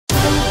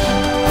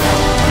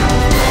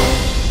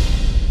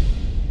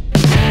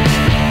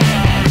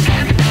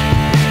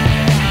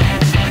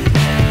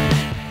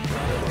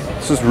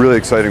This is a really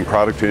exciting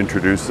product to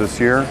introduce this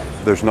year.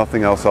 There's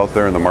nothing else out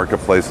there in the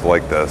marketplace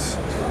like this.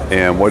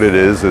 And what it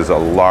is a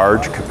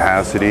large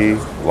capacity,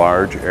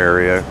 large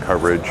area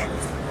coverage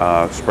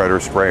spreader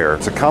sprayer.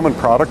 It's a common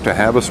product to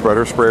have a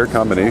spreader sprayer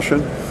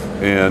combination,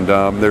 and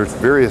there's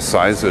various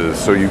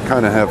sizes. So you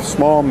kind of have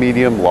small,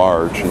 medium,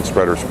 large in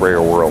spreader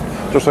sprayer world,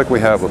 just like we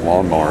have with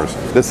lawnmowers.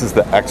 This is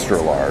the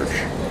extra large.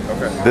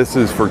 Okay. This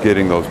is for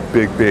getting those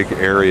big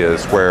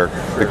areas where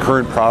the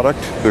current product,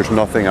 there's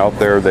nothing out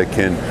there that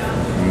can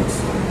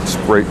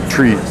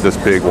treat this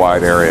big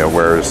wide area,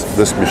 whereas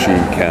this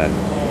machine can.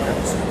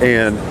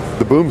 And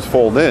the booms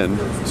fold in,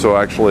 so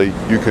actually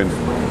you can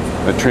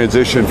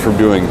transition from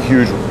doing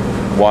huge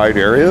wide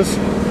areas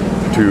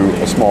to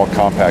a small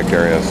compact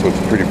area, so it's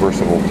a pretty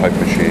versatile type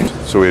machine.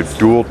 So we have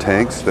dual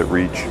tanks that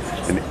reach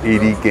an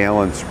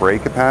 80-gallon spray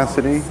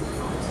capacity,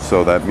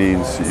 so that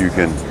means you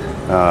can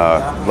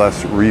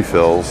less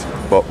refills,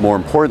 but more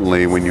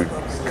importantly, when you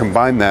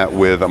combine that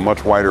with a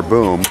much wider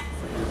boom,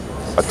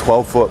 a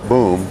 12-foot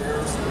boom,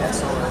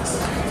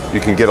 you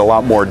can get a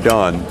lot more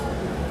done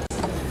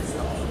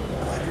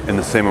in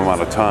the same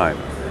amount of time.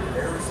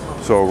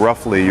 So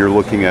roughly you're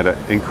looking at an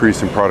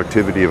increase in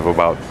productivity of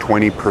about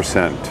 20%.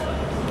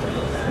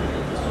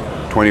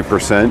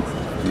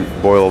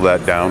 20%, boil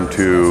that down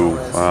to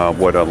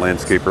what a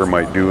landscaper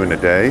might do in a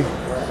day.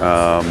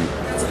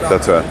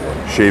 That's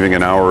shaving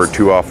an hour or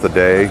two off the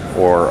day,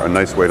 or a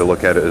nice way to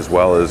look at it as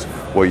well is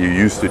what you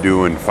used to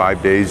do in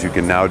 5 days, you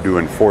can now do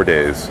in 4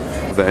 days.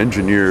 The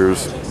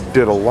engineers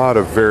did a lot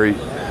of very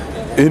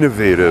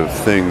innovative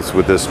things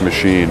with this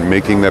machine.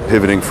 Making that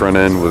pivoting front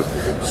end was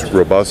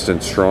robust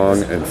and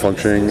strong and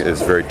functioning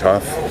is very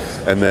tough.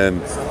 And then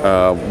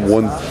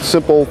one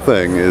simple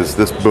thing is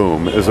this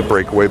boom is a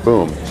breakaway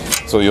boom.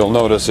 So you'll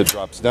notice it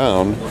drops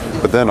down,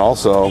 but then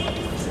also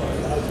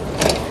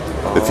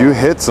if you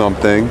hit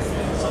something,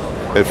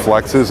 it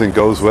flexes and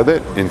goes with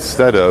it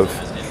instead of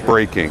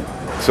breaking.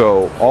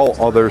 So all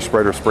other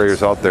spreader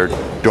sprayers out there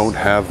don't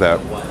have that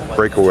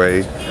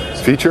breakaway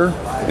feature,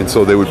 and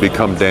so they would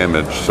become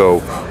damaged.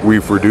 So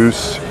we've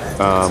reduced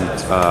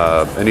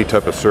any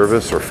type of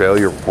service or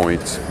failure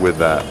points with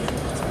that.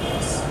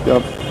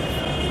 Yep.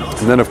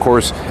 And then of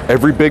course,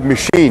 every big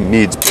machine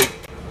needs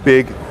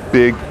big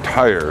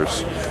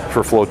tires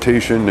for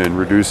flotation and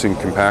reducing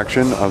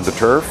compaction of the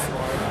turf.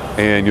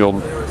 And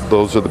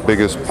those are the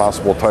biggest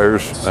possible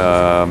tires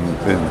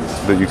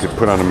that you could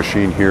put on a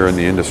machine here in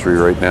the industry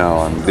right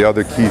now. And the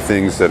other key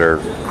things that are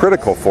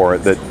critical for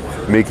it that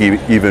make it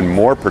even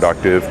more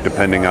productive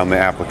depending on the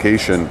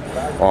application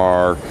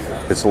are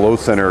its low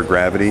center of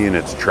gravity and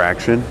its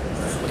traction.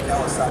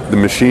 The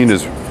machine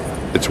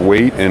its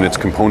weight and its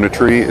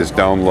componentry is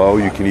down low.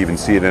 You can even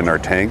see it in our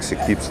tanks. It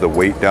keeps the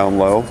weight down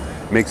low,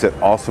 makes it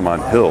awesome on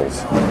hills.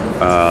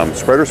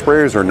 Spreader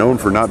sprayers are known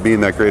for not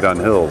being that great on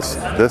hills.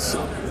 This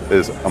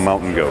is a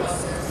mountain goat.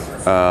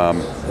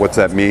 What's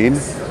that mean?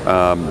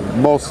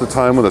 Most of the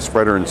time with a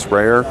spreader and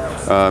sprayer,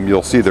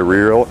 you'll see the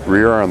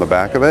rear on the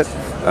back of it.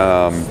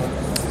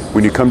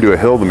 When you come to a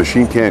hill the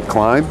machine can't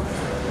climb,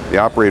 the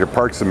operator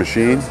parks the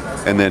machine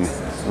and then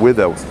with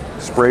a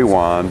spray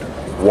wand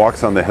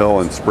walks on the hill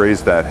and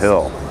sprays that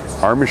hill.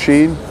 Our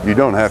machine, you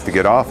don't have to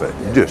get off it.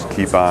 You just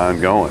keep on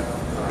going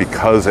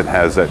because it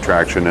has that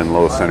traction and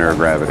low center of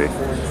gravity.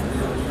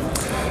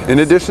 In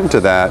addition to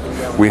that,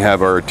 we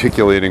have our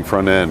articulating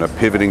front end, a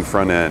pivoting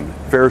front end.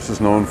 Ferris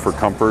is known for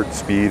comfort,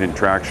 speed, and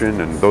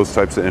traction, and those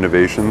types of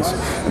innovations,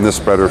 and this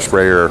spreader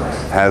sprayer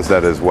has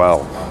that as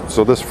well.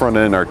 So this front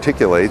end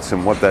articulates,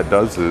 and what that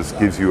does is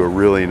gives you a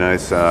really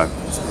nice,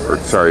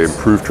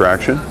 improved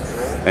traction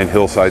and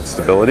hillside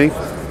stability,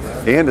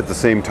 and at the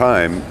same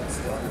time,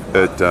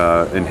 it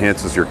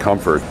enhances your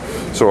comfort.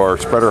 So our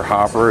spreader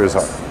hopper is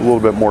a little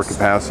bit more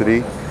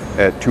capacity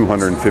at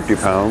 250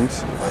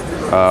 pounds,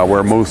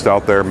 where most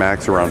out there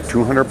max around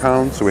 200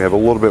 pounds. So we have a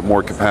little bit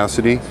more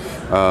capacity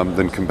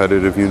than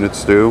competitive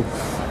units do.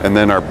 And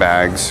then our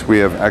bags, we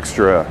have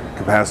extra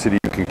capacity.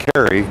 You can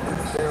carry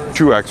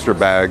 2 extra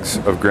bags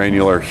of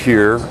granular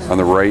here on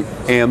the right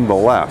and the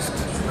left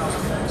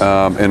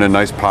in a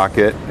nice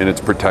pocket, and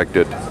it's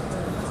protected.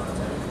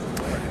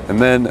 And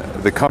then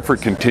the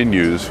comfort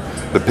continues.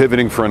 The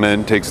pivoting front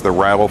end takes the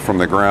rattle from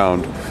the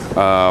ground,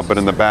 but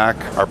in the back,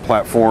 our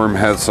platform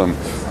has some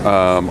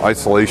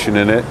isolation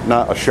in it.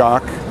 Not a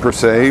shock per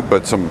se,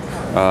 but some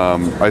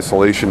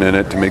isolation in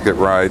it to make it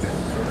ride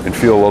and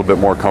feel a little bit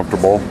more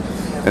comfortable.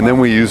 And then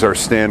we use our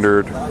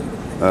standard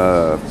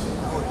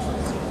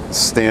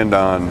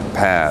stand-on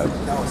pad.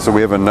 So we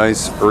have a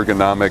nice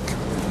ergonomic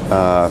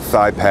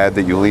thigh pad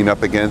that you lean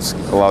up against,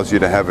 allows you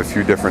to have a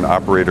few different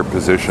operator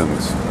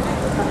positions.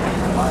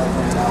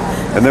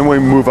 And then we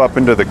move up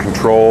into the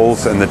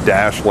controls and the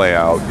dash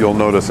layout. You'll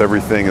notice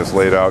everything is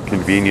laid out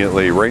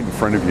conveniently right in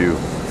front of you.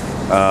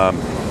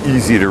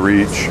 Easy to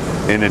reach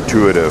and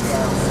intuitive.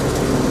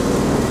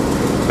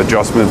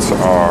 Adjustments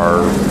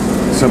are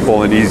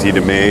simple and easy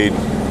to make.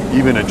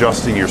 Even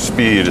adjusting your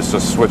speed is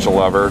just switch a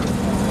lever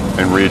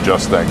and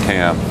readjust that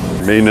cam.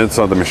 Maintenance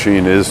on the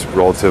machine is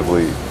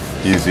relatively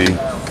easy.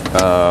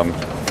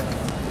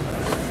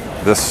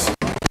 This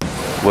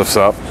lifts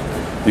up.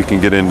 You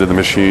can get into the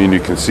machine, you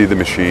can see the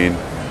machine,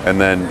 and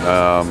then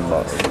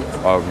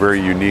a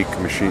very unique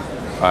machine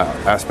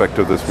aspect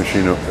of this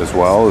machine as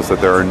well is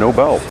that there are no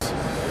belts.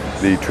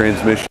 The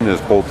transmission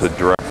is bolted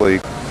directly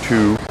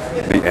to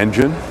the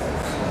engine,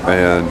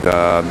 and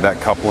that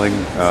coupling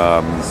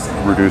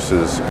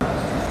reduces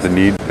the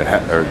need,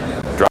 or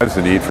drives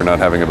the need for not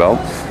having a belt.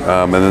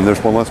 And then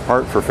there's one less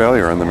part for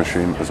failure on the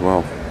machine as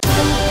well.